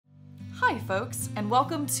Hi, folks, and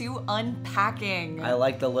welcome to Unpacking. I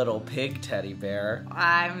like the little pig teddy bear.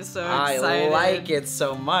 I'm so excited. I like it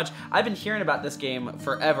so much. I've been hearing about this game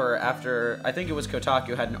forever after, I think it was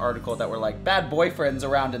Kotaku had an article that were like, bad boyfriends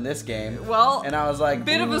around in this game. Well, and I was like,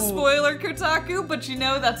 bit of a spoiler, Kotaku, but you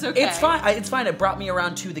know that's okay. It's fine. It's fine. It brought me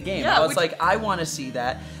around to the game. Yeah, I was like, I want to see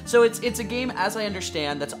that. So it's a game, as I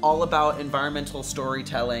understand, that's all about environmental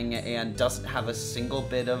storytelling and doesn't have a single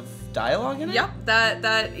bit of dialogue in it? Yep,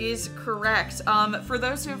 that is correct. For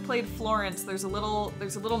those who have played Florence, there's a little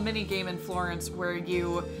mini game in Florence where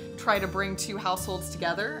you try to bring two households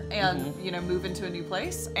together and you know, move into a new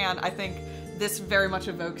place. And I think this very much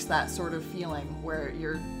evokes that sort of feeling where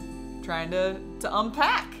you're trying to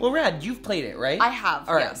unpack. Well, Rad, you've played it, right? I have.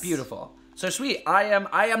 All right, yes. beautiful. So sweet. I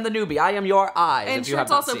am the newbie. I am your eyes. And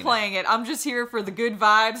Short's also playing it. I'm just here for the good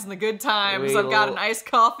vibes and the good times. I've got an iced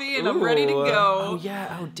coffee and I'm ready to go. Oh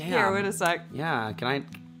yeah. Oh damn. Here, wait a sec. Yeah. Can I?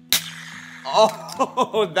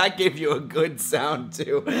 Oh, that gave you a good sound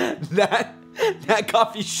too. That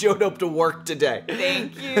coffee showed up to work today.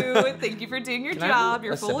 Thank you. Thank you for doing your job,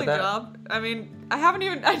 your fully job. I mean,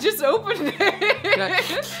 I just opened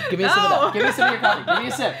it. Give me a sip of that. Give me a sip of your coffee. Give me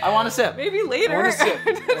a sip. I want a sip. Maybe later. I want a sip.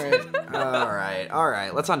 All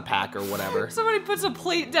right. Let's unpack or whatever. Somebody puts a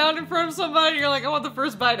plate down in front of somebody, you're like, I want the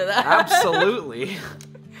first bite of that. Absolutely.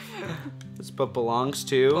 This book belongs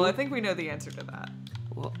to... Well, I think we know the answer to that.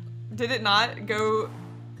 Well, did it not go...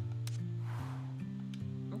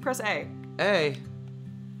 Press A. A.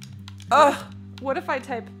 What if I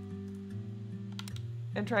type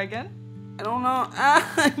and try again? I don't know.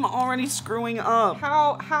 I'm already screwing up.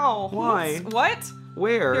 How? Why? What?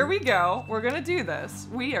 Where? Here we go. We're gonna do this.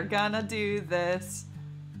 We are gonna do this.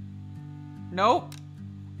 Nope.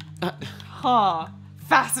 Huh.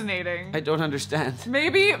 Fascinating. I don't understand.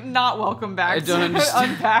 Maybe not welcome back I don't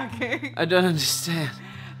understand. Unpacking. I don't understand.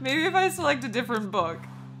 Maybe if I select a different book.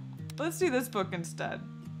 Let's do this book instead.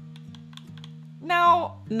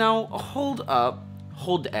 Now... No, hold up.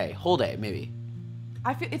 Hold A. Hold A, maybe.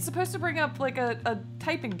 I feel it's supposed to bring up like a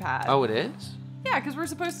typing pad. Oh, it is? Yeah, because we're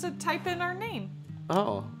supposed to type in our name.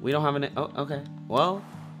 Oh, we don't have a name. Oh, okay. Well...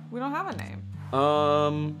 We don't have a name.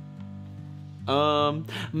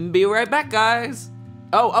 Be right back, guys.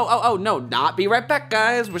 Oh, no, not be right back,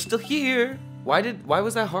 guys. We're still here. Why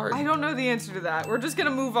was that hard? I don't know the answer to that. We're just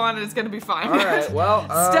gonna move on and it's gonna be fine. All right, well,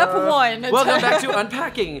 Step one. Welcome back to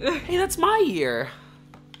Unpacking. Hey, that's my year.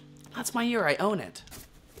 That's my year. I own it.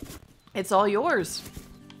 It's all yours.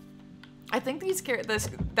 I think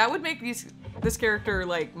that would make this character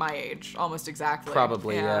like my age, almost exactly.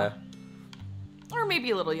 Probably, yeah. Or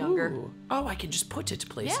maybe a little younger. Ooh. Oh, I can just put it to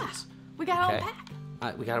places. Yeah. We gotta unpack.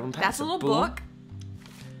 We gotta unpack. That's a little book.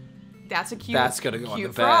 That's a cute. That's gonna go on the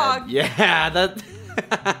bed. Frog. Yeah, that.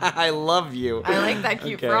 I love you. I like that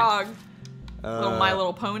cute frog. Little My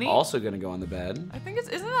Little Pony. Also gonna go on the bed. I think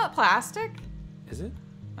isn't that plastic? Is it?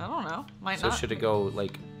 I don't know. Might not. So should it go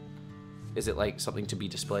like? Is it like something to be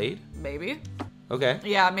displayed? Maybe. Okay.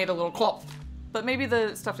 Yeah, I made a little clop. But maybe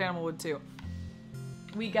the stuffed animal would too.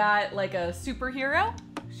 We got like a superhero.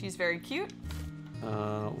 She's very cute.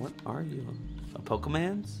 What are you? A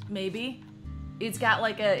Pokemans? Maybe. It's got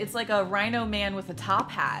like a rhino man with a top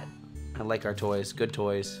hat. I like our toys. Good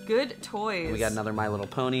toys. Good toys. And we got another My Little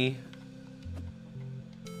Pony.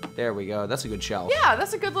 There we go. That's a good shelf. Yeah,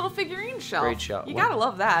 that's a good little figurine shelf. Great shelf. You gotta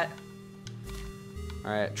love that. All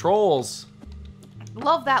right, trolls.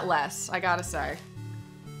 Love that less, I gotta say.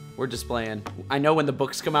 We're displaying. I know when the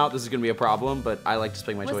books come out, this is gonna be a problem, but I like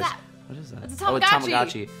displaying my toys. That? What is that? It's a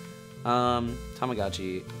Tamagotchi. Oh, it's Tamagotchi.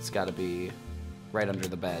 Tamagotchi. It's gotta be right under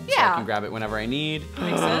the bed, so I can grab it whenever I need.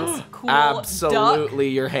 Makes sense. Cool. Absolutely,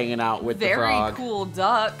 duck. You're hanging out with the frog. Very cool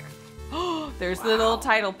duck. There's the little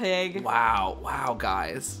title pig. Wow,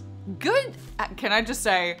 guys. Good. Can I just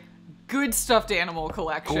say, good stuffed animal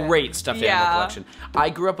collection. Great stuffed animal collection. I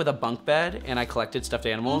grew up with a bunk bed, and I collected stuffed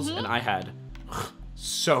animals, and I had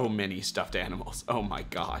so many stuffed animals. Oh my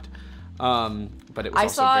god. But it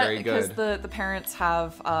was also very good. I saw it because the parents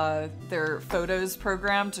have their photos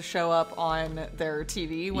programmed to show up on their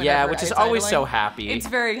TV. Yeah, which is always so happy. It's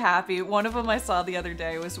very happy. One of them I saw the other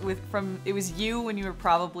day was it was you when you were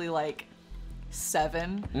probably like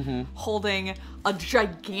 7, holding a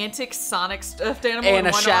gigantic Sonic stuffed animal in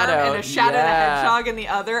one arm and a Shadow the Hedgehog in the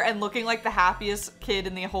other, and looking like the happiest kid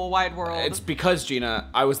in the whole wide world. It's because,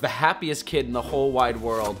 Gina, I was the happiest kid in the whole wide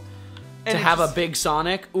world. To have a big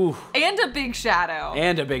Sonic, ooh. And a big Shadow.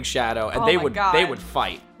 And a big Shadow. And they would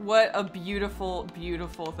fight. What a beautiful,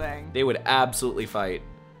 beautiful thing. They would absolutely fight.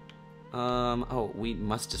 Oh, we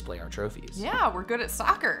must display our trophies. Yeah, we're good at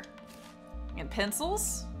soccer. And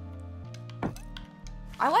pencils.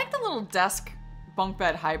 I like the little desk bunk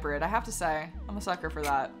bed hybrid. I have to say, I'm a sucker for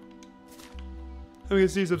that. I'm gonna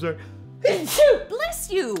sneeze. I'm sorry.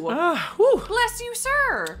 Bless you. Bless you,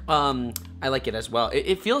 sir. I like it as well.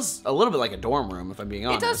 It feels a little bit like a dorm room, if I'm being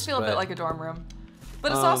honest. It does feel a bit like a dorm room,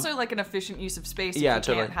 but it's also like an efficient use of space. Yeah, if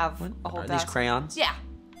you totally. can't have a whole Are desk. these crayons? Yeah.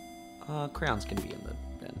 Crayons can be in the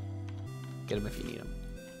bin. Get them if you need them.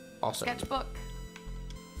 Also. Sketchbook.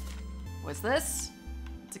 What's this?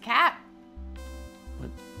 It's a cat.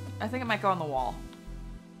 What? I think it might go on the wall.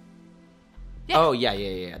 Yeah. Oh,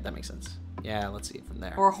 yeah. That makes sense. Yeah, let's see it from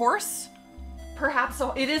there. Or a horse? Perhaps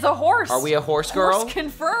it is a horse. Are we a horse girl? Horse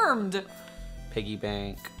confirmed. Piggy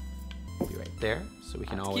bank will be right there, so we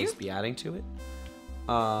can always cute. be adding to it.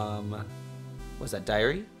 Was that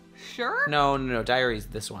diary? Sure. No. Diary's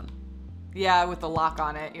this one. Yeah, with the lock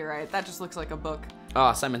on it. You're right. That just looks like a book.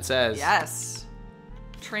 Oh, Simon Says. Yes.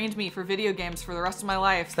 Trained me for video games for the rest of my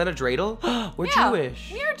life. Is that a dreidel? We're Yeah,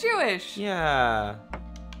 Jewish. We're Jewish. Yeah.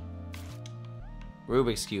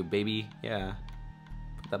 Rubik's Cube, baby. Yeah.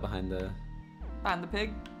 Put that behind the... Behind the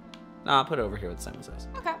pig. Nah, put it over here with Simon Says.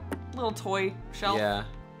 Okay. Little toy shelf. Yeah.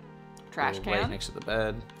 Trash Little can. Right next to the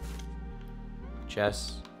bed.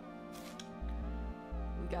 Chess.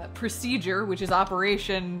 We got procedure, which is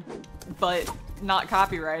operation, but not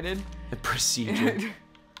copyrighted. Procedure.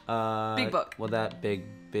 Big book. Well, that big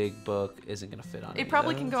book isn't gonna fit on It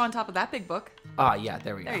probably can go on top of that big book. Ah, yeah,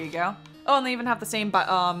 there we go. There you go. Oh, and they even have the same,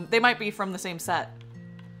 they might be from the same set.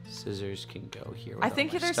 Scissors can go here. With I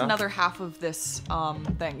think there's another half of this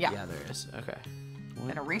thing. Yeah. Yeah, there is. Okay.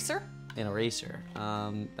 An eraser? An eraser.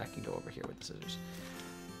 That can go over here with the scissors.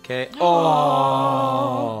 Okay.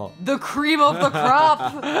 Oh! The cream of the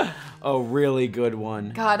crop. A really good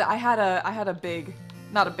one. God, I had a big,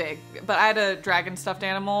 not a big, but I had a dragon stuffed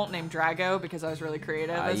animal named Drago because I was really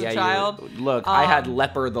creative as a child. Look, I had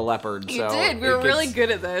Leper the leopard. You so did. We were really good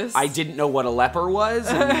at this. I didn't know what a leper was,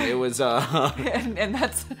 and it was and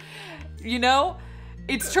that's, you know,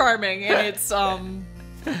 it's charming and it's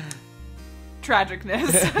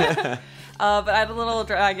tragicness. But I had a little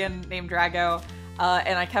dragon named Drago.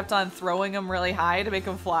 And I kept on throwing him really high to make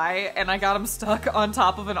him fly, and I got him stuck on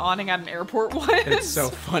top of an awning at an airport once. It's so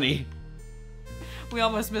funny. We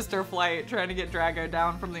almost missed our flight trying to get Drago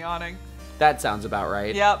down from the awning. That sounds about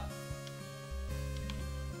right. Yep.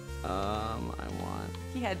 I want...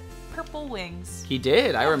 He had purple wings. He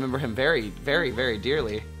did. I remember him very, very, very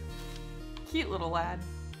dearly. Cute little lad.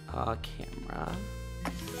 Camera.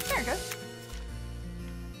 Very good.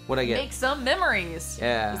 What'd I get? Make some memories.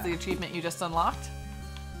 Yeah. Was the achievement you just unlocked.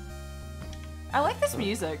 I like this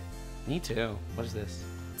music. Me too. What is this?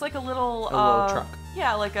 It's like a little truck.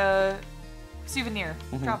 Yeah, like a souvenir.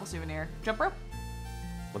 Travel souvenir. Jump rope?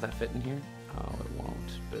 Will that fit in here? Oh, it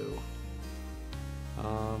won't. Boo.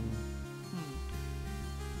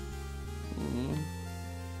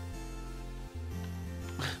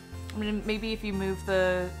 I mean, maybe if you move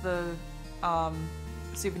the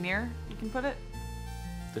souvenir, you can put it.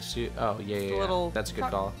 Oh, yeah. Little That's a good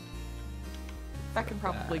truck. call. That can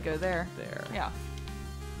probably go there. There. Yeah.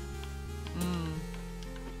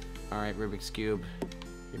 All right, Rubik's Cube.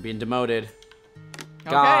 You're being demoted.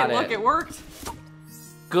 Okay, look, it worked.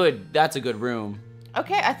 Good. That's a good room.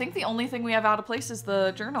 Okay, I think the only thing we have out of place is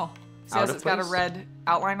the journal. See how it's got a red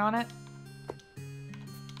outline on it?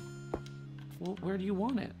 Well, where do you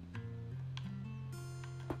want it?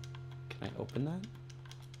 Can I open that?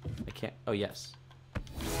 I can't. Oh, yes.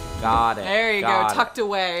 Got it. There you go, tucked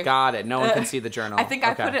away. Got it. No one can see the journal. I think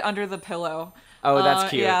I put it under the pillow. Oh,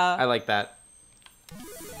 that's cute. Yeah. I like that.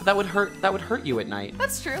 But that would hurt. That would hurt you at night.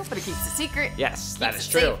 That's true, but it keeps it secret. Yes, that is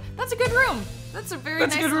Keeps it true. safe. That's a good room. That's a very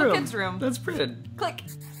nice little kid's room. That's pretty. Click.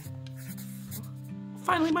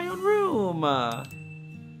 Finally, my own room.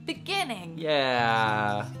 Beginning.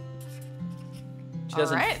 Yeah.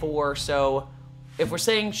 2004. So, if we're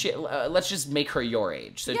saying let's just make her your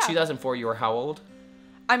age. So, 2004, you were how old?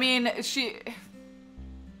 I mean, You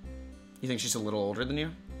think she's a little older than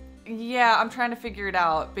you? Yeah, I'm trying to figure it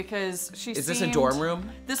out because she Is this a dorm room?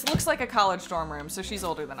 This looks like a college dorm room, so she's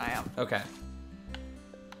older than I am. Okay.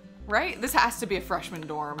 Right? This has to be a freshman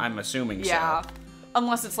dorm. I'm assuming yeah. so.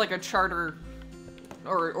 Unless it's like a charter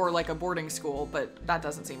or like a boarding school, but that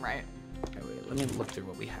doesn't seem right. Okay, wait, let me look through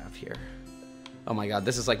what we have here. Oh my god,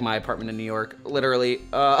 this is like my apartment in New York, literally.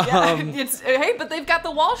 Hey, but they've got the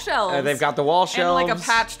wall shelves. They've got the wall shelves. And like a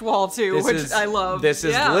patched wall too, which I love. This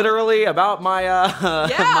is literally about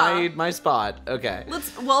my my spot. Okay.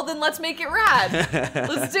 Then let's make it rad.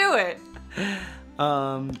 Let's do it.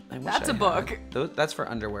 That's a book. That's for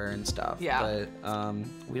underwear and stuff. Yeah. But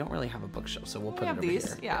we don't really have a bookshelf, so we'll put it over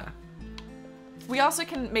these. here. Yeah. We also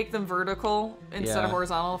can make them vertical instead of Yeah.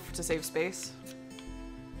 horizontal to save space.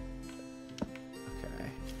 Okay.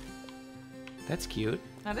 That's cute.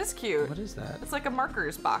 That is cute. What is that? It's like a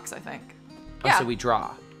markers box, I think. Oh, Yeah. so we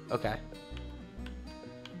draw. Okay.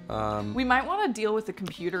 We might want to deal with the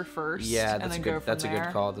computer first. Yeah, and that's then a go good. from That's there. a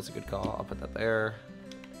good call. That's a good call. I'll put that there.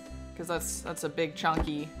 Because that's a big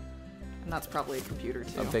chunky, and that's probably a computer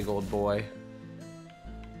too. A big old boy.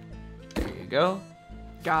 There you go.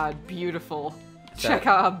 God, beautiful. Check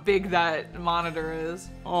out how big that monitor is.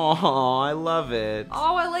 Oh, I love it.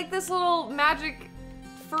 Oh, I like this little magic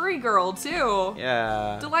furry girl too.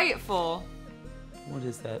 Yeah. Delightful. What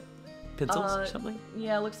is that? Pencils or something?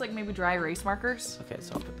 Yeah, looks like maybe dry erase markers. Okay,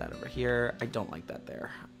 so I'll put that over here. I don't like that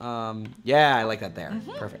there. Yeah, I like that there.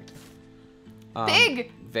 Perfect.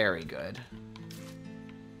 Big! Very good.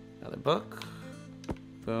 Another book.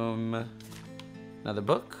 Boom. Another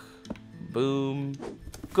book. Boom.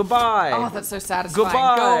 Goodbye. Oh, that's so satisfying.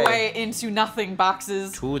 Goodbye. Go away into nothing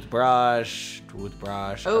boxes. Toothbrush.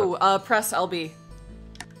 Toothbrush. Oh, press LB.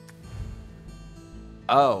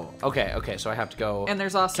 Oh, okay, okay. So I have to go. And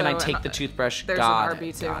there's also Can I take the toothbrush? There's got an RB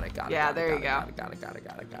it, too. Got it. Got it. Yeah, got there it, you go. Got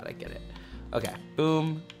it. Get it. Okay.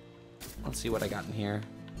 Boom. Let's see what I got in here.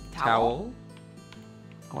 Towel.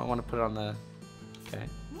 Oh, I want to put it on the. Okay.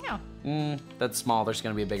 Yeah. That's small. There's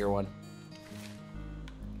gonna be a bigger one.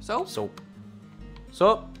 Soap?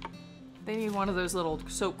 Soap. They need one of those little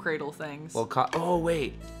soap cradle things. Well, oh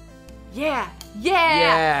wait. Yeah.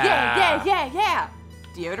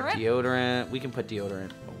 Deodorant? Deodorant. We can put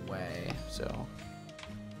deodorant away. So.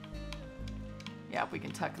 Yeah, we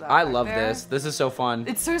can tuck that. I back love there. this. This is so fun.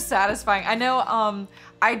 It's so satisfying. I know.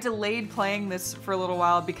 I delayed playing this for a little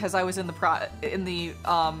while because I was in the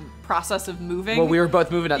process of moving. Well, we were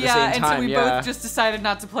both moving at the same time. Yeah, and so we both just decided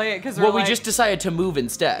not to play it because Well, we just decided to move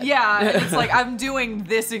instead. Yeah, and it's like I'm doing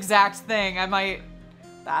this exact thing. I might.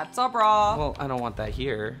 That's a bra. Well, I don't want that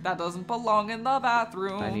here. That doesn't belong in the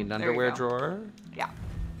bathroom. I need an There you underwear go. drawer. Yeah.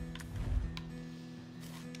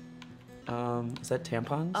 Is that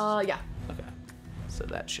tampons? Yeah. Okay. So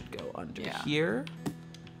that should go under Yeah. here.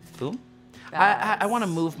 Boom. I want to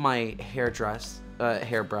move my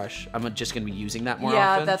hairbrush. I'm just gonna be using that more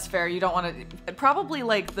Yeah, often. that's fair. You don't want to. Probably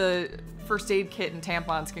like the first aid kit and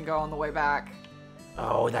tampons can go on the way back.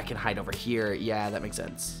 Oh, that can hide over here. Yeah, that makes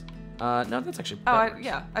sense. No, that's actually. Oh, that works.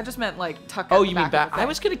 yeah. I just meant like tuck. Oh, at you the mean back? back? I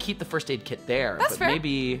was gonna keep the first aid kit there, That's but fair.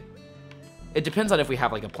 maybe it depends on if we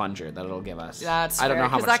have like a plunger that it'll give us. That's I don't fair, know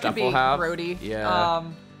how 'cause much that stuff could be we'll have. grody. Yeah.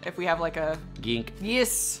 If we have like a Gink.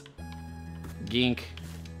 yes. Gink.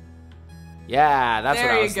 Yeah, that's There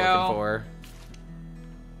what I you was go. looking for.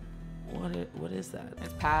 What is that?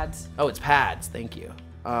 It's pads. Oh, it's pads. Thank you.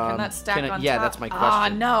 Can that stack on top? Yeah, that's my question. Ah,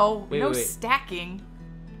 no. Wait, no wait, wait. stacking.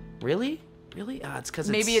 Really? Really? It's because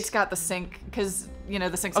Maybe it's got the sink, because, you know,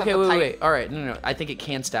 the sink's Okay, have the wait. pipe. All right, no. I think it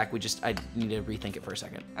can stack. I need to rethink it for a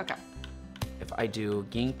second. Okay. If I do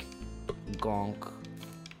gink, gonk,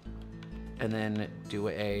 and then do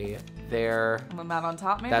a there, And then that on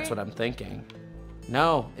top, maybe? that's what I'm thinking.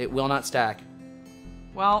 No, it will not stack.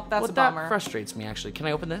 Well, that's a bummer. That frustrates me, actually. Can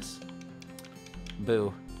I open this?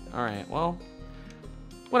 Boo. All right, well,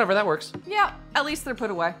 whatever, that works. Yeah, at least they're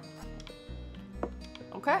put away.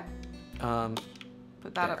 Okay.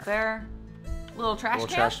 Put that up there. Little trash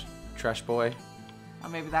Little can? trash boy. Oh,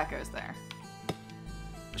 maybe that goes there.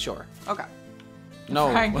 Sure. Okay.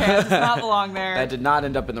 No. Frying pan does not belong there. That did not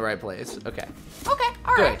end up in the right place. Okay. Okay,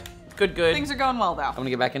 all right. Good. Things are going well, though. I'm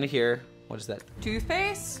gonna get back into here. What is that?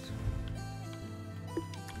 Toothpaste.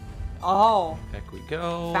 Oh, Back we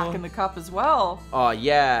go. back in the cup as well. Oh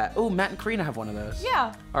yeah. Oh, Matt and Karina have one of those.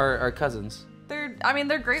 Yeah. Our cousins. They're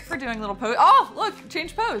great for doing little pose. Oh, look,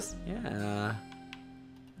 change pose. Yeah.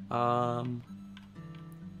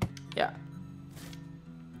 Yeah.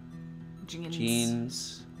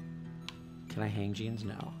 Jeans. Can I hang jeans?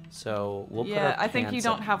 No. So we'll put our I think you pants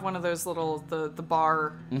don't up. have one of those little the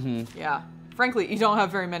bar. Mm-hmm. Yeah. Frankly, you don't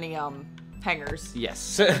have very many hangers.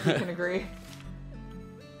 Yes. You can agree.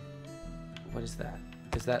 What is that?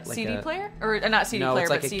 Is that like CD a player or not CD no? player, It's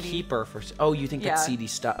like but a CD. keeper for. Oh, you think that's Yeah. CD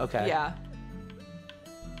stuff? Okay. Yeah.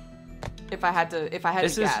 If I had to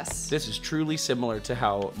guess. This is truly similar to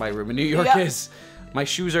how my room in New York Yep. is. My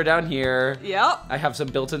shoes are down here. Yep. I have some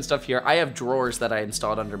built-in stuff here. I have drawers that I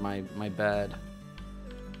installed under my bed.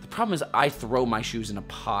 The problem is I throw my shoes in a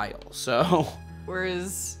pile. So,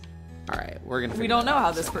 Whereas all right, we're gonna. we figure don't that know out.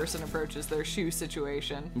 how this person approaches their shoe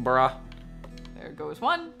situation. Bruh. There goes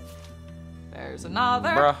one. There's another.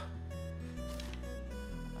 Bruh.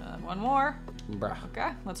 And one more. Bruh.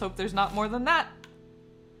 Okay, let's hope there's not more than that.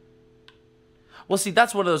 Well, see,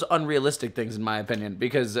 that's one of those unrealistic things, in my opinion,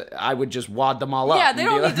 because I would just wad them all up. Yeah, they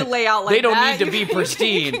don't need to lay out like that. They don't need to be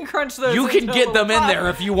pristine. You can crunch those. You can get them in there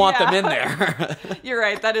if you want them in there. You're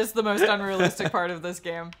right. That is the most unrealistic part of this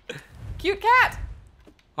game. Cute cat.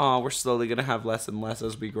 Oh, we're slowly going to have less and less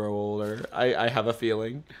as we grow older. I have a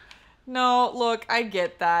feeling. No, look, I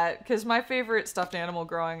get that. Because my favorite stuffed animal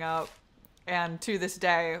growing up, and to this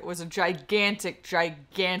day, was a gigantic,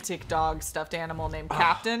 gigantic dog stuffed animal named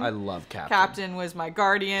Captain. I love Captain. Captain was my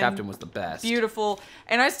guardian. Captain was the best. Beautiful.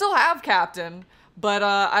 And I still have Captain, but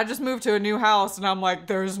I just moved to a new house, and I'm like,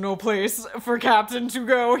 there's no place for Captain to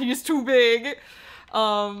go. He's too big.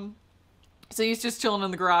 So he's just chilling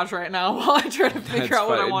in the garage right now while I try to figure out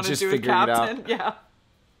what I want to do with Captain. Yeah.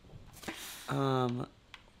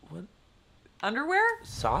 What? Underwear?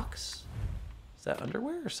 Socks? Is that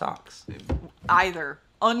underwear or socks? Either.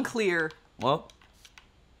 Unclear. Well.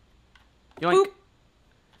 Yoink. Boop.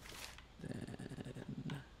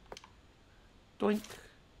 Then. Doink.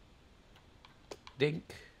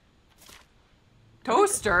 Dink.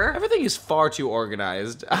 Toaster? Everything is far too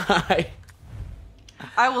organized.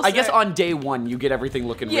 I will say, I guess on day one you get everything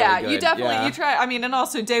looking really good. Yeah, you definitely, you try, I mean, and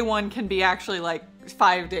also day one can be actually like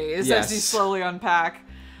 5 days as you slowly unpack.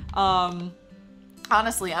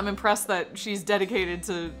 Honestly, I'm impressed that she's dedicated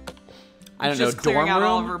to clearing out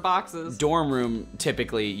all of her boxes. Dorm room,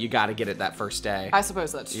 typically, you gotta get it that first day. I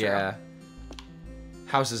suppose that's true. Yeah.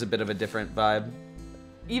 House is a bit of a different vibe.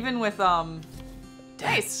 Even with,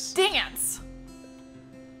 Dance.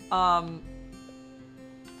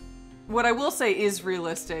 What I will say is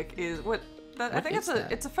realistic is I think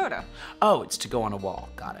it's a photo. Oh, it's to go on a wall.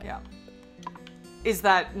 Got it. Yeah. Is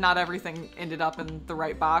that not everything ended up in the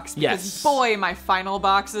right box? Because yes. Boy, my final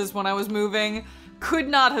boxes when I was moving could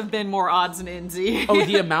not have been more odds and ensy. Oh,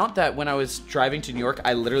 the amount that when I was driving to New York,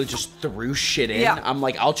 I literally just threw shit in. Yeah. I'm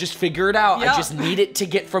like, I'll just figure it out. Yep. I just need it to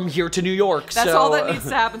get from here to New York. That's all that needs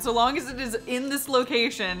to happen. So long as it is in this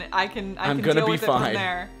location, I can deal with it from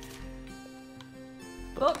there.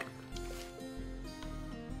 Book.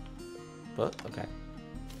 Book? Okay.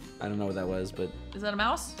 I don't know what that was, but... Is that a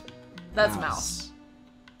mouse? That's a mouse.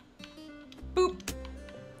 Boop.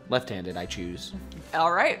 Left-handed, I choose.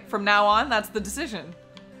 All right. From now on, that's the decision.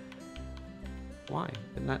 Why?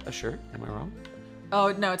 Isn't that a shirt? Am I wrong?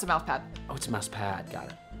 Oh, no, it's a mouse pad. Oh, it's a mouse pad. Got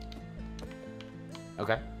it.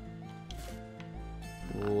 Okay.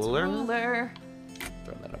 Ruler.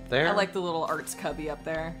 Throw that up there. I like the little arts cubby up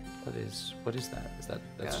there. What is that?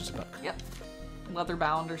 That's just a book. Yep. Leather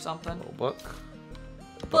bound or something. Little book.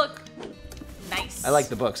 Book. Nice. I like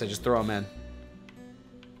the books. I just throw them in.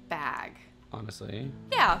 Bag. Honestly.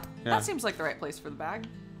 Yeah, that seems like the right place for the bag.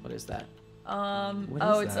 What is that?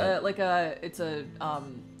 It's a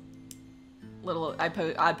little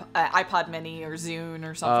iPod Mini or Zune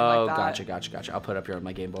or something like that. Oh, gotcha. I'll put it up here on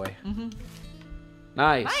my Game Boy. Mm-hmm.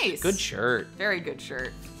 Nice. Good shirt. Very good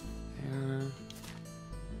shirt. There.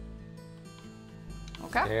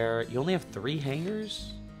 Okay. There. You only have 3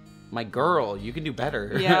 hangers? My girl, you can do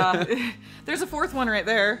better. Yeah. There's a 4th one right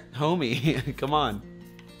there. Homie, come on.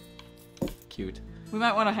 Cute. We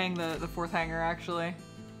might want to hang the 4th hanger, actually.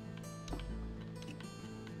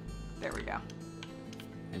 There we go.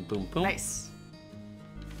 And boom, boom. Nice.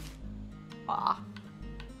 Aw.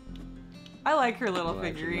 I like her little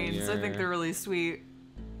figurines. I think they're really sweet.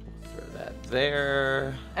 Throw that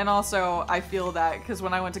there. And also, I feel that because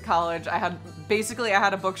when I went to college, I had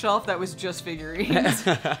a bookshelf that was just figurines.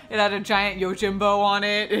 It had a giant Yojimbo on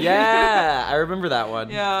it. Yeah, I remember that one.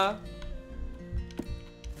 Yeah.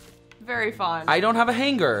 Very fun. I don't have a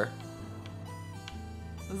hanger.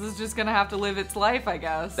 This is just gonna have to live its life, I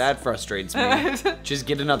guess. That frustrates me. Just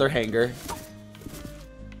get another hanger.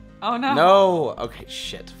 Oh no. No. Okay,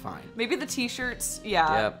 shit, fine. Maybe the t-shirts,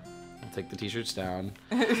 yeah. Yep. I'll take the t-shirts down.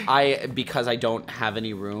 Because I don't have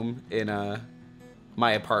any room in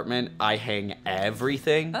my apartment, I hang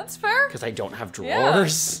everything. That's fair. Because I don't have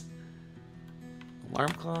drawers. Yeah.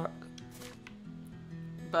 Alarm clock.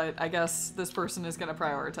 But I guess this person is gonna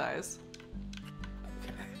prioritize.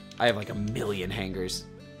 Okay. I have like a million hangers.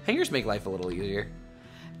 Hangers make life a little easier.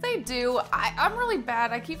 They do. I'm really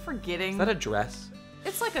bad. I keep forgetting. Is that a dress?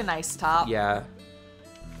 It's like a nice top. Yeah.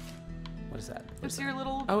 What is that? What's your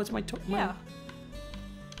little... Oh, it's my... Yeah.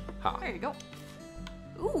 Ha. There you go.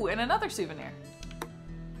 Ooh, and another souvenir.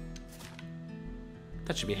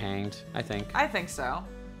 That should be hanged, I think. I think so.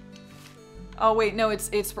 Oh, wait, no, it's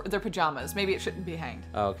their pajamas. Maybe it shouldn't be hanged.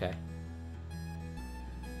 Oh, okay.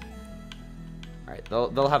 All right,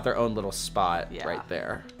 they'll have their own little spot right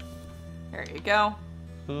there. There you go.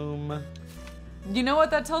 Boom. You know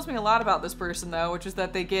what? That tells me a lot about this person, though, which is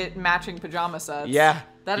that they get matching pajama sets. Yeah,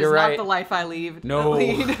 That You're is right. not the life I lead. No.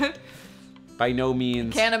 Lead. By no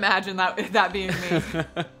means. Can't imagine that being me.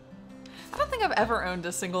 I don't think I've ever owned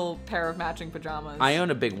a single pair of matching pajamas. I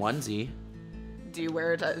own a big onesie. Do you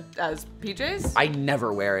wear it as PJs? I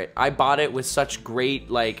never wear it. I bought it with such great,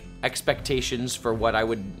 like, expectations for what I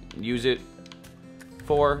would use it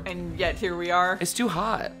for. And yet here we are. It's too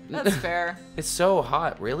hot. That's fair. It's so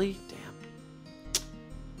hot. Really? Damn.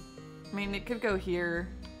 I mean, it could go here.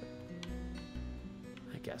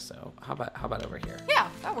 I guess so. How about over here? Yeah,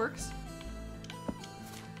 that works.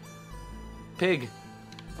 Pig.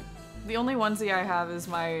 The only onesie I have is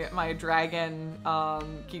my dragon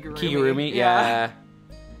Kigurumi. Kigurumi, yeah.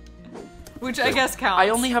 Which I guess counts. I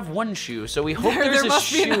only have one shoe, so we hope there's there a must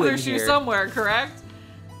shoe be another in shoe here. somewhere, correct?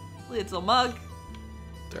 Little mug.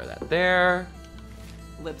 Throw that there.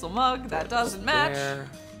 Little mug, that doesn't match. There.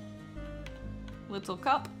 Little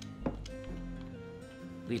cup.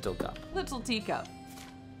 Little cup. Little teacup.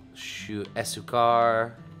 Shoe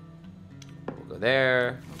esukar. We'll go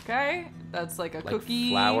there. Okay, that's like a Like cookie.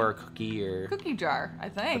 flour cookie or Cookie jar, I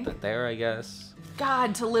think. put that there, I guess.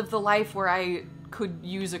 God, to live the life where I could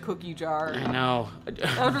use a cookie jar. I know. That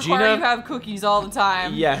would require Gina, you to have cookies all the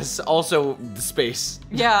time. yes. Also the space.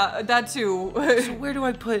 Yeah, that too. So where do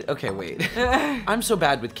I put? Okay, wait. I'm so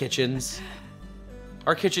bad with kitchens.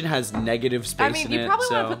 Our kitchen has negative space I mean, in you it, probably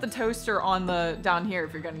so. want to put the toaster on the down here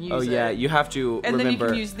if you're gonna use it. Oh yeah, you have to and remember.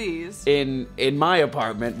 then you can use these. In my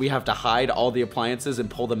apartment, we have to hide all the appliances and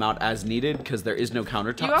pull them out as needed because there is no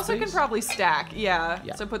countertop You also space. can probably stack. Yeah.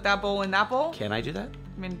 Yeah. So put that bowl in that bowl. Can I do that?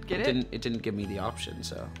 I mean, get it. It didn't give me the option,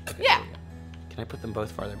 so. Okay, Yeah. there we go. Can I put them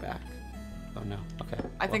both farther back? Oh no. Okay.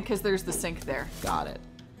 I think because there's the sink there. Got it.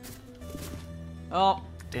 Oh,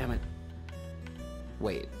 Damn it.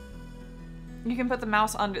 Wait. you can put the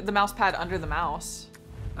mouse pad under the mouse.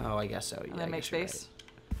 Oh, I guess so. Yeah. And then I make guess you're space.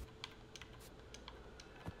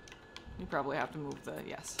 You probably have to move the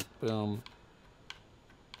yes. right. Boom.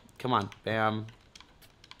 Come on. Bam.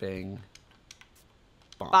 Bing.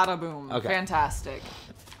 Bonk. Bada boom. Okay. Fantastic.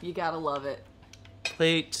 You gotta love it.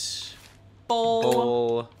 Plate. Bowl.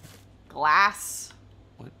 Bowl. Glass.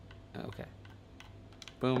 What? Okay.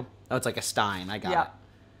 Boom. Oh, it's like a stein. I got Yeah. it.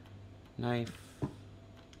 Knife.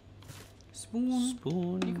 Spoon.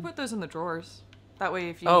 Spoon. You can put those in the drawers. That way,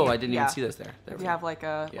 if you Oh, need- I didn't yeah. even see those there. There If we you go. have like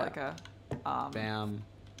a Yeah. Bam.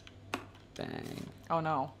 Bang. oh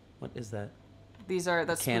no, What is that?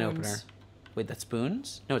 that's Can spoons. opener. Wait, that's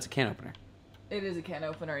spoons? No, it's a can opener. It is a can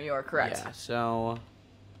opener. You are correct. Yeah, so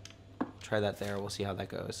try that there. We'll see how that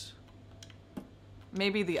goes.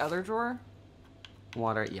 Maybe the other drawer.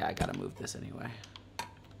 Water. Yeah, I gotta move this anyway.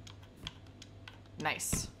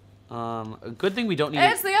 Nice. A good thing we don't need.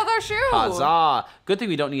 It's the other shoe. Huzzah! Good thing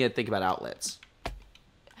we don't need to think about outlets.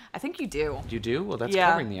 I think you do. You do? Well, that's Yeah.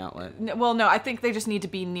 covering the outlet. Well, no, I think they just need to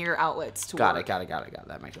be near outlets to Got work. it. Got it.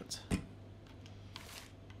 That makes sense.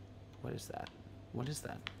 What is that? What is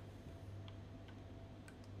that?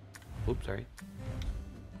 Oops, sorry.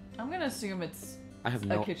 I'm gonna assume it's I have a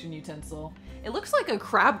no kitchen utensil. It looks like a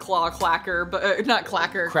crab claw clacker, but not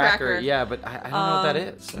clacker. cracker. Yeah, but I don't know what that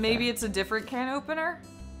is. Okay. Maybe it's a different can opener.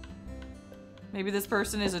 Maybe this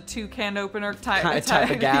person is a 2-can opener type Type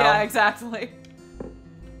of gal. Yeah, exactly.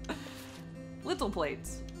 Little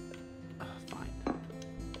plates. Fine.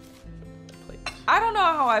 Plate. I don't know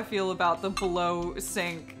how I feel about the below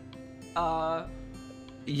sink.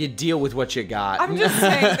 You deal with what you got. I'm just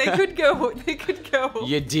saying they could go. They could go.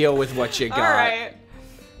 You deal with what you got. All right.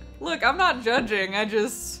 Look, I'm not judging.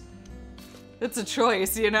 It's a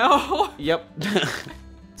choice, you know. Yep.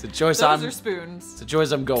 It's a choice. Those are spoons. It's a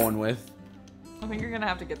choice I'm going with. I think you're gonna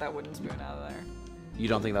have to get that wooden spoon out of there. You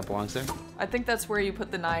don't think that belongs there? I think that's where you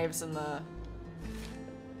put the knives and the.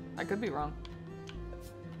 I could be wrong.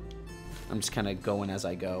 I'm just kind of going as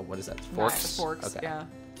I go. What is that? Nah, Forks? the forks. Okay. Yeah.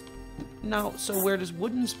 No, so where does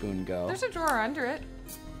wooden spoon go? There's a drawer under it.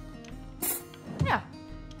 Yeah.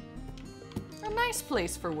 A nice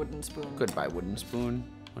place for wooden spoon. Goodbye, wooden spoon.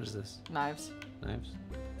 What is this? Knives. Knives?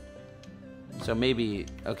 So maybe,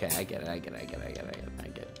 okay, I get it, I get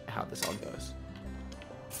how this all goes.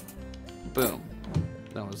 Boom.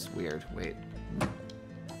 That was weird. Wait.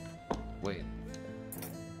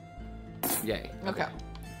 Yay. Okay.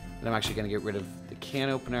 And I'm actually gonna get rid of the can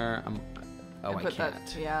opener. Oh, I Put can't.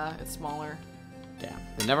 that. Yeah, it's smaller. Damn.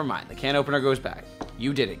 Then never mind. The can opener goes back.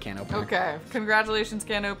 You did it, can opener. Okay. Congratulations,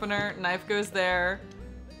 can opener. Knife goes there.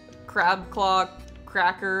 Crab claw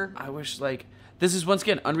cracker. I wish, like, this is once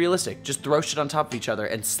again unrealistic. Just throw shit on top of each other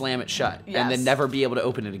and slam it shut, and Yes. then never be able to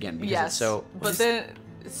open it again because Yes. it's so. But then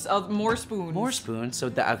More spoons. More spoons. So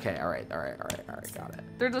that okay. All right. Got it.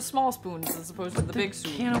 They're the small spoons as opposed to the big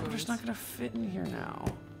spoons. Can opener's not gonna fit in here now.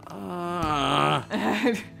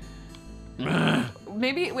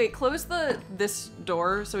 Maybe wait. Close this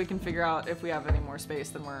door so we can figure out if we have any more space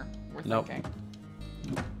than we're thinking.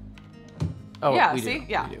 Oh yeah. We see. do.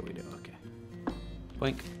 Yeah. We do. Okay.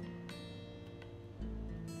 Blink.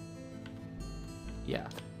 Yeah.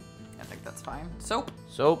 I think that's fine. Soap.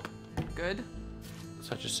 Soap. Good.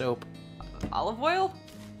 Such a soap. Olive oil?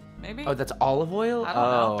 Maybe? Oh, that's olive oil? I don't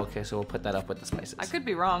know. Okay, so we'll put that up with the spices. I could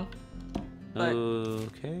be wrong. But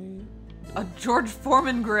okay. a George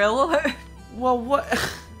Foreman grill? Well, what?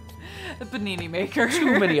 A panini maker.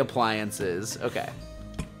 Too many appliances. Okay.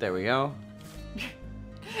 There we go.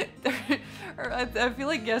 I feel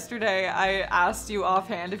like yesterday I asked you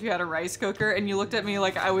offhand if you had a rice cooker and you looked at me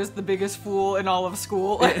like I was the biggest fool in all of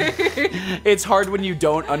school. It's hard when you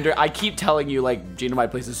don't I keep telling you like, Gina, my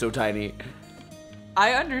place is so tiny.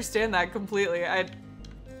 I understand that completely.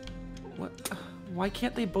 What? Why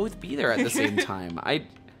can't they both be there at the same time?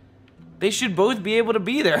 They should both be able to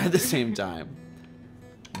be there at the same time.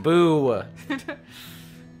 Boo.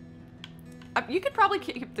 You could probably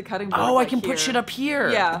keep the cutting board. Oh, I can here. put shit up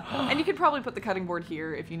here. Yeah, and you could probably put the cutting board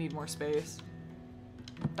here if you need more space.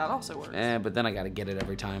 That also works. But then I gotta get it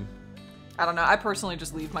every time. I don't know. I personally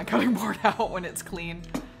just leave my cutting board out when it's clean.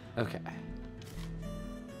 Okay.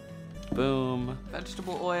 Boom.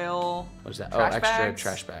 Vegetable oil. What's that? Trash extra bags.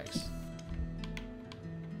 trash bags.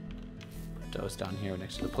 Put those down here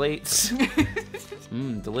next to the plates.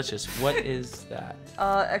 Delicious. What is that?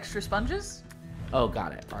 Extra sponges. Oh,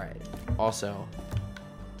 got it. All right. Also.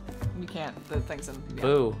 You can't. The thing's in. Yeah.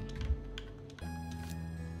 Boo.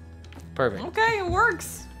 Perfect. Okay, it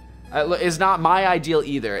works. It's not my ideal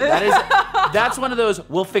either. That's one of those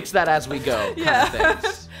we'll fix that as we go kind of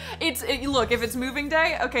things. Look, if it's moving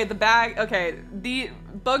day, okay, the bag, okay, the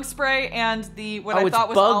bug spray and the what I it's thought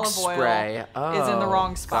was bug olive spray. oil is in the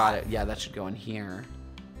wrong spot. Got it. Yeah, that should go in here.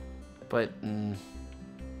 But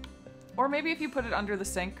or maybe if you put it under the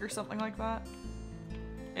sink or something like that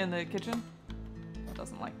in the kitchen. It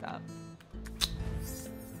doesn't like that.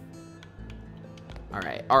 All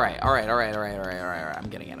right. I'm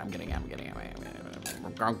getting it.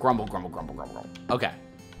 Grumble. Okay.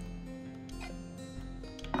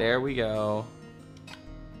 There we go.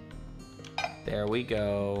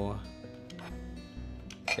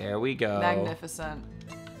 Magnificent.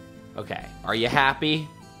 Okay. Are you happy?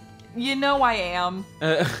 You know I am.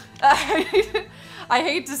 I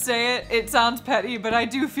hate to say it. It sounds petty, but I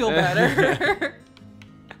do feel better.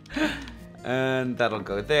 And that'll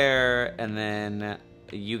go there. And then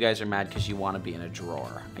you guys are mad because you want to be in a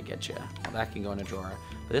drawer. I get you. Well, that can go in a drawer.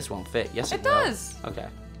 But this won't fit. Yes, it does. Okay.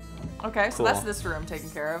 Okay, so Cool. that's this room taken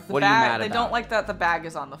care of. The What bag, are you mad they about? don't like that the bag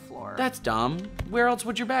is on the floor. That's dumb. Where else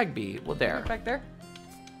would your bag be? Well, there. Back there?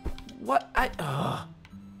 What?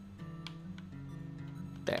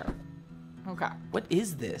 There. Okay. What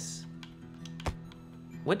is this?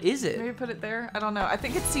 What is it? Maybe put it there? I don't know. I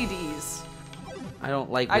think it's CDs. I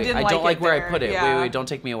don't like. I didn't I like don't it like where there. I put it. Yeah. Wait, don't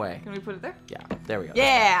take me away. Can we put it there? Yeah, there we go.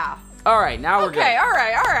 Yeah! All right, now we're good. Okay,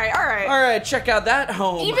 alright. All right, check out that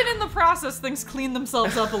home. Even in the process, things clean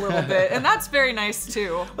themselves up a little bit, and that's very nice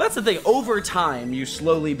too. Well, that's the thing. Over time, you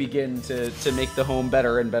slowly begin to make the home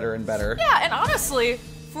better and better and better. Yeah, and honestly,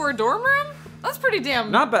 for a dorm room, that's pretty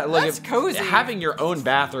damn. Not bad. Like that's cozy. Having your own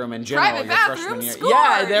bathroom in general. Private your bathroom, freshman year. score,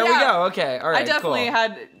 Yeah, there we yeah. go. Okay, all right. I definitely cool.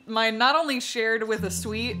 had mine not only shared with a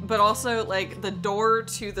suite, but also like the door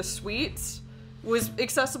to the suites was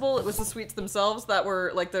accessible. It was the suites themselves that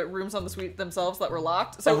were like the rooms on the suite themselves that were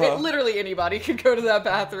locked. So it, literally anybody could go to that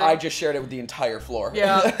bathroom. I just shared it with the entire floor.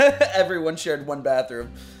 Yeah. Everyone shared one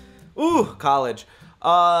bathroom. Ooh, college.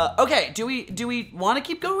 Okay, do we want to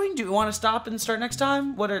keep going? Do we want to stop and start next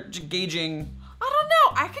time? What are gauging? I don't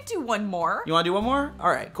know. I could do one more. You want to do one more? All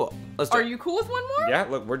right, cool. Let's do Are it. you cool with one more? Yeah,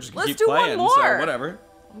 look, we're just gonna Let's keep do one playing, more. so whatever.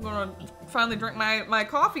 I'm gonna finally drink my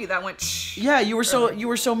coffee that went shh. Yeah, you were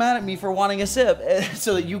so mad at me for wanting a sip,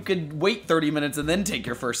 so that you could wait 30 minutes and then take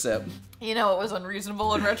your first sip. You know, it was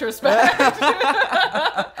unreasonable in retrospect.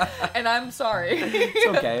 And I'm sorry.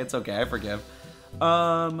 It's okay, I forgive.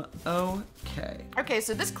 Okay. Okay,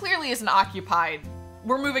 so this clearly isn't occupied.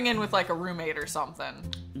 We're moving in with like a roommate or something.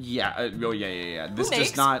 Yeah, yeah. This Who does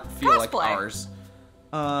makes not feel like cosplay? ours.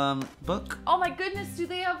 Book? Oh my goodness, do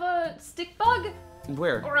they have a stick bug?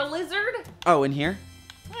 Where? Or a lizard? Oh, in here?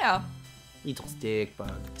 Yeah. Little stick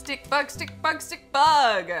bug. Stick bug, stick bug, stick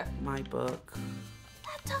bug. My book.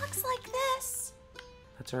 That talks like this.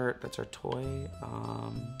 That's our toy.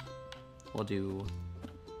 We'll do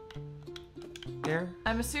there?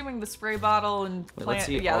 I'm assuming the spray bottle and Wait, plant. let's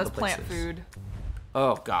see Yeah, all that's the plant places. food.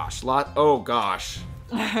 Oh gosh, Oh gosh.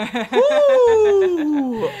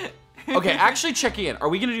 Ooh. Okay, actually checking in. Are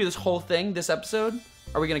we gonna do this whole thing this episode?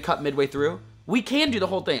 Are we gonna cut midway through? We can do the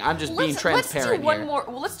whole thing. I'm just being transparent Let's do one here. more.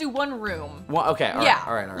 Well, let's do one room. Okay.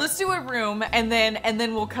 All right. Let's do a room, and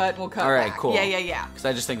then we'll cut. All right, back. cool. Yeah. Because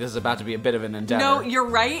I just think this is about to be a bit of an endeavor. No, you're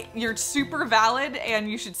right. You're super valid, and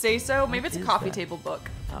you should say so. Maybe it's a coffee table book.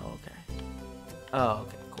 Oh,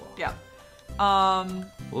 okay, cool. Yeah.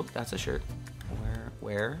 Whoop, that's a shirt.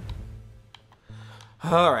 Where?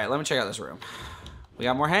 All right, let me check out this room. We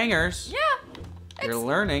got more hangers. Yeah. You're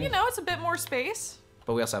learning. You know, it's a bit more space.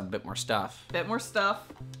 But we also have a bit more stuff.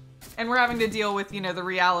 And we're having to deal with, the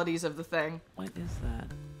realities of the thing. What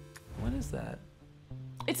is that?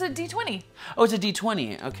 It's a D20. Oh, it's a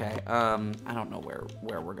D20. Okay. I don't know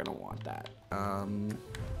where we're gonna want that.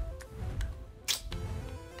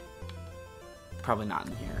 Probably not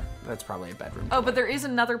in here. That's probably a bedroom. Oh, but there is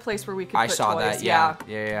another place where we could put I saw toys. that.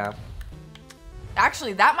 Yeah.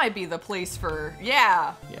 Actually, that might be the place for,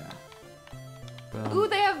 Yeah. Ooh,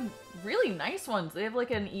 they have really nice ones. They have like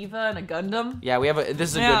an Eva and a Gundam. Yeah, this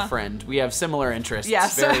is a good friend. We have similar interests.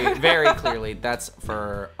 Yes. Very, very clearly. That's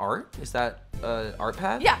for art? Is that art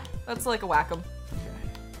pad? Yeah, that's like a Wacom. Okay.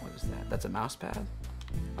 What is that? That's a mouse pad?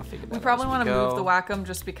 I'll figure that out. We probably want to go. move the Wacom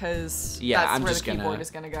just because Yeah, that's I'm where just the keyboard gonna-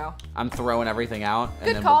 is going to go. I'm throwing everything out, and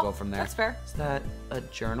Good then call. we'll go from there. That's fair. Is that a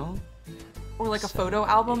journal? Or like a photo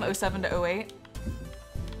album, 07 to 08.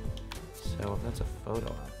 So if that's a photo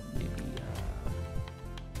album, maybe.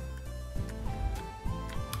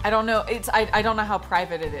 I don't know. I don't know how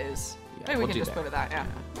private it is. Yeah, Maybe we we'll can do just that. put it that. Yeah.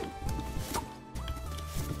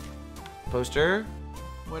 Poster.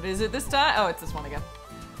 What is it this time? Oh, it's this one again.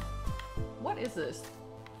 What is this?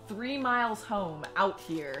 3 miles home out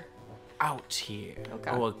here. Out here. Okay.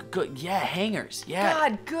 Oh, good. Yeah, hangers. Yeah.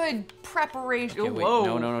 God, good preparation. Okay, wait.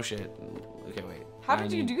 Whoa. No shit. Okay, wait. How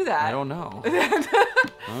did you do that? I don't know.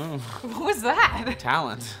 Oh, What was that?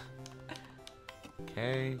 talent.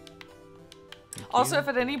 Okay. Also, if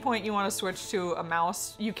at any point you want to switch to a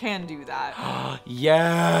mouse, you can do that.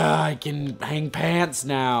 Yeah, I can hang pants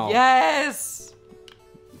now. Yes!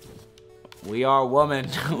 We are women.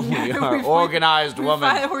 We are organized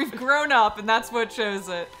women. We've grown up, and that's what shows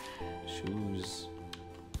it. Shoes.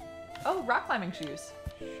 Oh, rock climbing shoes.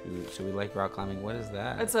 Shoes. So we like rock climbing. What is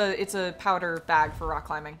that? It's a powder bag for rock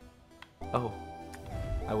climbing. Oh,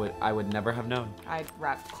 I would never have known. I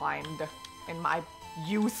rock climbed in my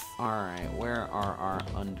youth. All right, where are our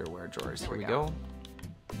underwear drawers? Here we go.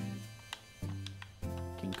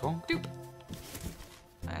 King Kong. Doop.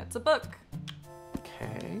 That's a book.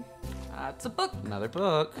 Okay. That's a book. Another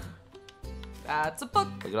book. That's a book.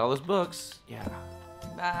 Look at all those books. Yeah.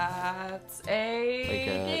 That's a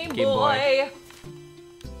Like a Game Boy.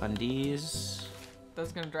 Undies.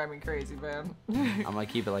 That's gonna drive me crazy, man. I'm gonna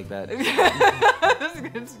keep it like that.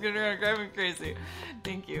 It's gonna drive me crazy.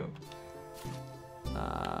 Thank you.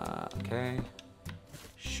 Okay.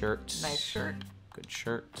 Shirt. Nice shirt. Good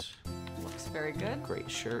shirt. Looks very good. Great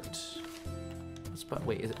shirt.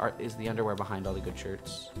 Wait, is the underwear behind all the good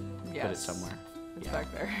shirts? Yes. Put it somewhere. It's Yeah.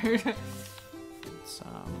 back there. It's,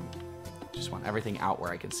 just want everything out where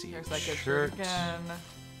I can see. There's like a shirt again.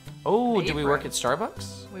 Oh, An do we work apron. at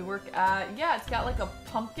Starbucks? We work at, yeah, it's got like a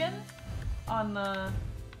pumpkin on the,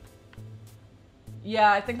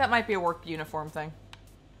 yeah, I think that might be a work uniform thing.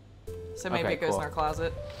 So maybe Okay, it goes cool. in our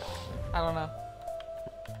closet. I don't know.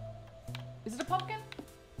 Is it a pumpkin?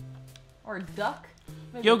 Or a duck?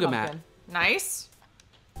 Maybe Yoga a mat. pumpkin. Nice.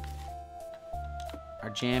 Our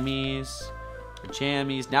jammies. Our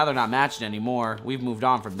jammies. Now they're not matching anymore. We've moved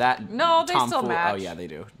on from that. No, they still Oh, match. yeah, they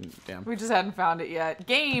do. Damn. We just hadn't found it yet.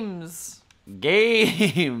 Games.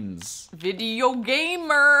 Games. Video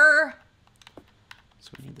gamer. So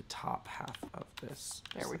we need the top half of this.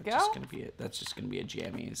 There we So go. That's just gonna be a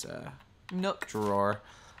jammies Nook. drawer.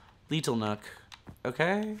 Little nook.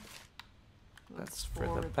 Okay. That's for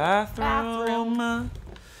the bathroom. bathroom.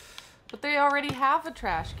 But they already have a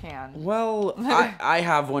trash can. Well, I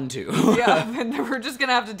have one too. Yeah, and we're just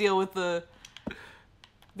gonna have to deal with the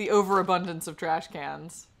overabundance of trash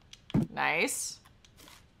cans. Nice.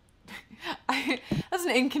 That's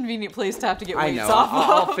an inconvenient place to have to get I weights know. off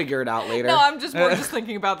I'll of. figure it out later. No, I'm just more just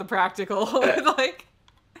thinking about the practical. Like,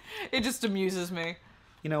 it just amuses me.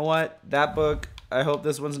 You know what? That book, I hope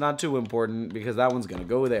this one's not too important because that one's going to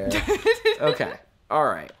go there. Okay. All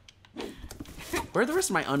right. Where are the rest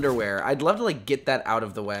of my underwear? I'd love to, like, get that out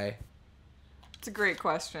of the way. It's a great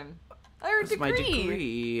question. Or That's my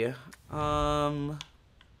degree.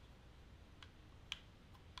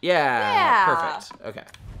 Yeah. Perfect. Okay.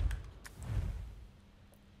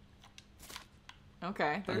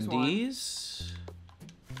 Okay, there's Undies.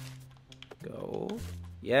 Go.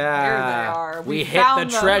 Yeah. There they are. We hit the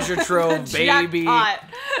treasure trove, baby.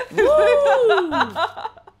 Woo!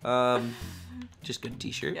 Just good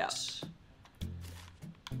t-shirts. Yeah.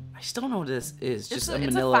 I still don't know what this is. Just a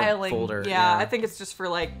it's manila a filing folder. Yeah, I think it's just for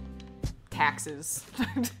like taxes.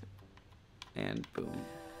 And boom.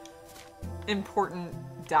 Important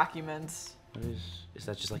documents. What is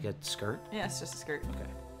that just like a skirt? Yeah, it's just a skirt. Okay.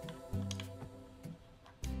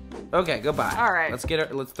 Okay, goodbye. All right. Let's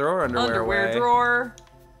throw our underwear away. Drawer.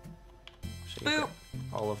 Shake Boop.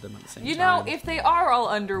 all of them at the same time. You know, if they are all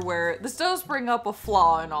underwear, this does bring up a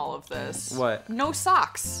flaw in all of this. What? No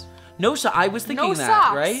socks. No socks. I was thinking No that,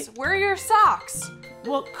 socks. right? Where are your socks?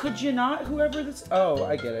 Well, could you not? Whoever this. Oh,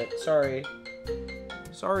 I get it. Sorry.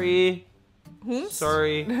 Sorry.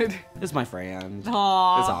 Sorry. This is my friend.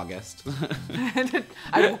 Aww. It's August.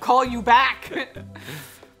 I will call you back.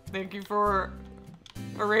 Thank you for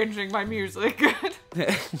arranging my music.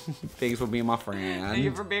 Thanks for being my friend. Thank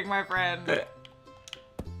you for being my friend.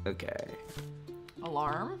 Okay.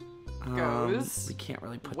 Alarm goes. We can't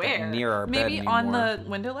really put Where? that near our bed Maybe anymore. on the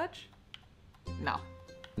window ledge? No.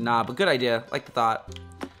 Nah, but good idea. Like the thought.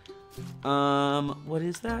 What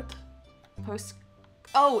is that? Post.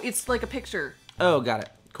 Oh, it's like a picture. Oh, got it.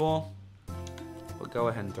 Cool. We'll go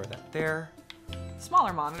ahead and throw that there.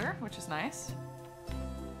 Smaller monitor, which is nice.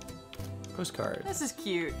 Postcard. This is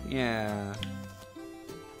cute. Yeah.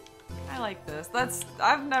 I like this.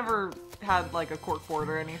 I've never had like a cork board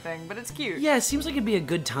or anything, but it's cute. Yeah, it seems like it'd be a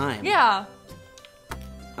good time. Yeah.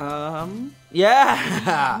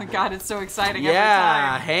 Yeah. Oh my god, it's so exciting every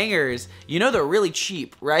Yeah, time. hangers. You know they're really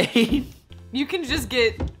cheap, right? You can just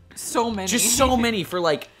get so many. Just so many for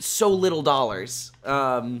like so little dollars.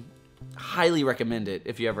 Highly recommend it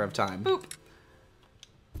if you ever have time. Boop.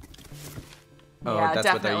 Oh, yeah,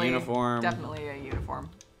 that's with our uniform. Definitely a uniform.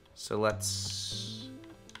 So we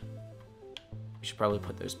should probably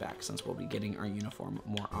put those back since we'll be getting our uniform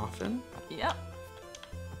more often. Yep.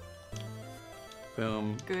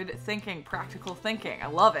 Boom. Good thinking, practical thinking. I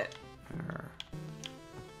love it.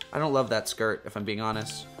 I don't love that skirt, if I'm being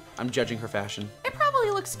honest. I'm judging her fashion. It probably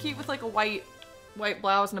looks cute with like a white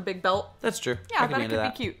blouse and a big belt. That's true. Yeah, I bet it could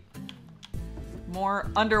be cute. More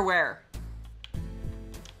underwear.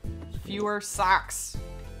 Fewer socks.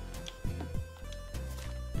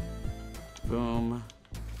 Boom.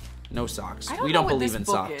 No socks. I don't We know don't what believe this in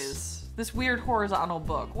book socks. is. This weird horizontal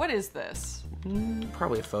book. What is this?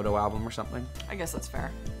 Probably a photo album or something. I guess that's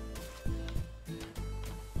fair.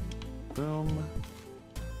 Boom.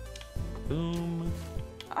 Boom.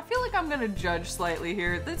 I feel like I'm gonna judge slightly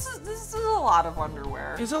here. This is a lot of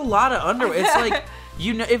underwear. It's a lot of underwear. It's like,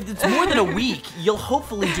 you know, if it's more than a week, you'll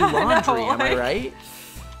hopefully do laundry. Am I right?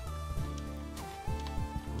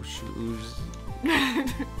 Oh, shoes.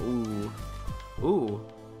 Ooh. Ooh.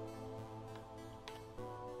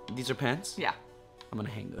 These are pants? Yeah. I'm gonna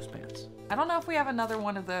hang those pants. I don't know if we have another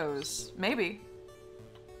one of those. Maybe.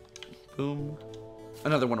 Boom.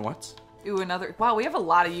 Another one of what? Ooh, another. Wow, we have a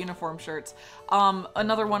lot of uniform shirts.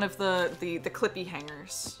 Another one of the clippy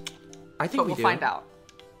hangers. I think we'll find out.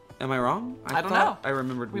 Am I wrong? I don't know. I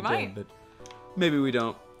remembered we might. did, but maybe we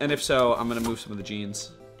don't. And if so, I'm gonna move some of the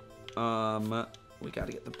jeans. We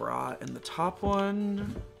gotta get the bra and the top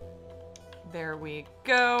one. There we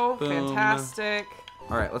go. Boom. Fantastic.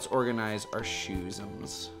 All right, let's organize our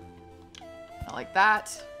shoesums. I like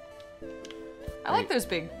that. I like those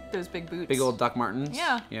big boots. Big old Doc Martens?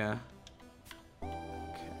 Yeah. Yeah.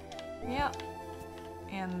 Yep.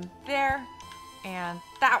 And there. And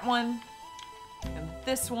that one. And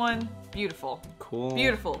this one. Beautiful. Cool.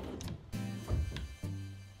 Beautiful.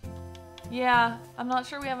 Yeah, I'm not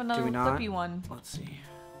sure we have another clippy one. Let's see.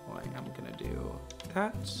 Well, I'm gonna do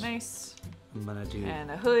that. Nice. I'm gonna do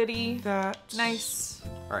and a hoodie. That. Nice.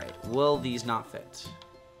 All right. Will these not fit?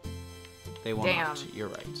 They will not. You're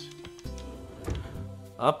right.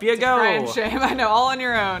 Up you go. Crying shame. I know. All on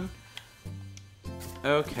your own.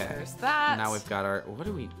 Okay. There's that. Now we've got our. What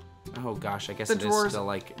do we? Oh gosh, I guess the it drawers. is still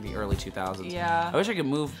like the early 2000s. Yeah. I wish I could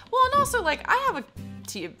move. Well, and also like I have a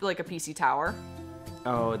PC tower.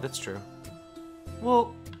 Oh, that's true.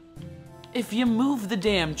 Well, if you move the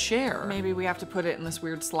damn chair. Maybe we have to put it in this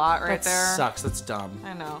weird slot right there. That sucks. That's dumb.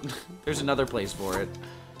 I know. There's another place for it.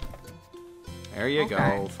 There you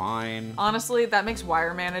go. Fine. Honestly, that makes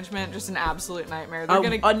wire management just an absolute nightmare. They're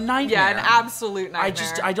gonna a nightmare. Yeah, an absolute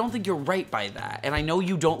nightmare. I don't think you're right by that. And I know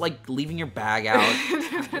you don't like leaving your bag out.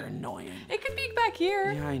 You're annoying. It could be back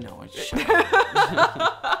here. Yeah, I know.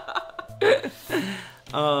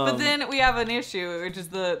 But then we have an issue, which is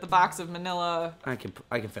the box of manila. I can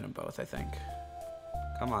fit them both, I think.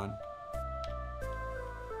 Come on.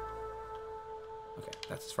 Okay,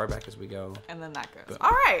 that's as far back as we go. And then that goes. Boom.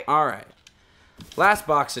 All right. All right. Last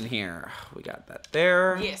box in here. We got that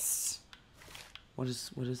there. Yes. What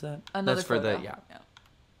is that? Another That's for photo. the, yeah.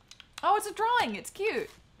 Oh, it's a drawing. It's cute.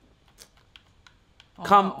 Oh,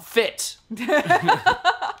 Come no. fit.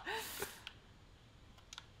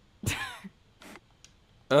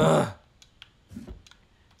 Ugh.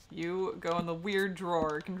 You go in the weird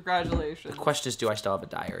drawer. Congratulations. The question is, do I still have a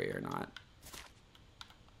diary or not?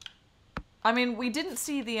 I mean, we didn't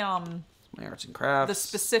see the My arts and crafts. the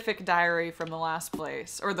specific diary from the last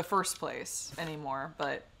place or the first place anymore,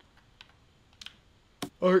 but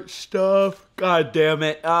art stuff. God damn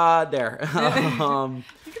it. There. you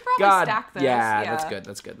could probably stack those. Yeah, that's good.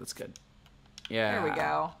 That's good. That's good. Yeah. There we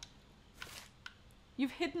go.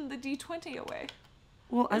 You've hidden the D20 away.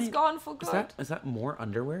 Well, It's gone for good. Is that more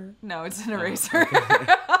underwear? No, it's an eraser.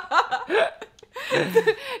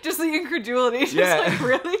 Just the incredulity. Just like,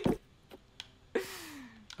 really?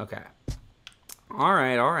 Okay. All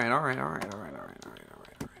right.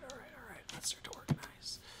 Let's start to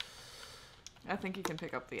organize. I think you can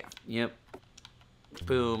pick up the F. Yep.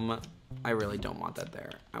 Boom. I really don't want that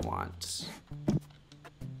there. I want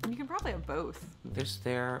You can probably have both. this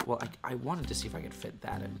there. Well, I wanted to see if I could fit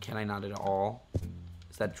that in. Can I not at all?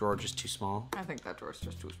 Is that drawer just too small? I think that drawer's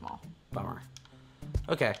just too small. Bummer.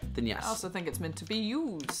 Okay, then yes. I also think it's meant to be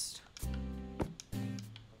used.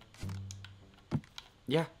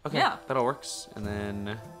 Yeah, okay. Yeah. That all works. And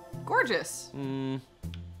then... Gorgeous. Okay,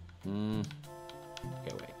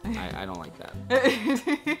 wait. I don't like that.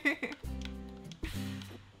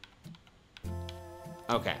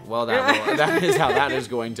 Okay, well, that is how that is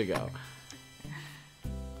going to go.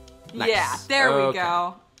 Nice. Yeah, there we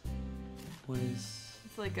go. What is...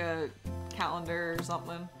 It's like a calendar or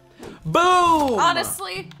something. Boom!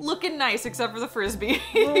 Honestly, looking nice except for the frisbee.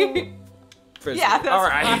 Frisbee. Yeah, that's all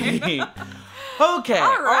right. Okay.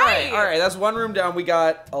 All right. All right. That's one room down. We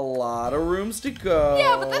got a lot of rooms to go.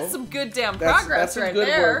 Yeah, but that's some good damn progress that's some right good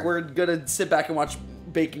there. work. We're gonna sit back and watch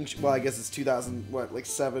baking. Well, I guess it's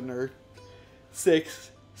 2007 or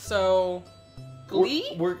 6. So,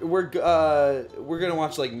 Glee? We're gonna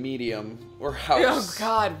watch like Medium or House. Oh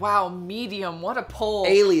God! Wow, Medium. What a pull.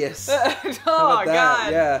 Alias. Oh How about that?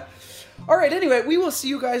 God. Yeah. All right. Anyway, we will see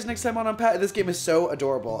you guys next time on Unpack. This game is so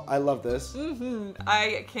adorable. I love this.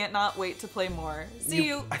 I can't not wait to play more. See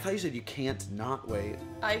you. I thought you said you can't not wait.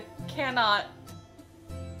 I cannot.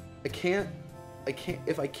 I can't.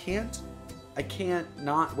 If I can't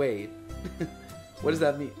not wait. What does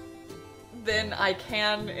that mean? Then I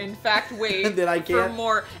can, in fact, wait Then I for can't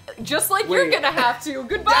more. Just like wait. you're gonna have to.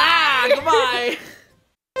 Goodbye. Goodbye.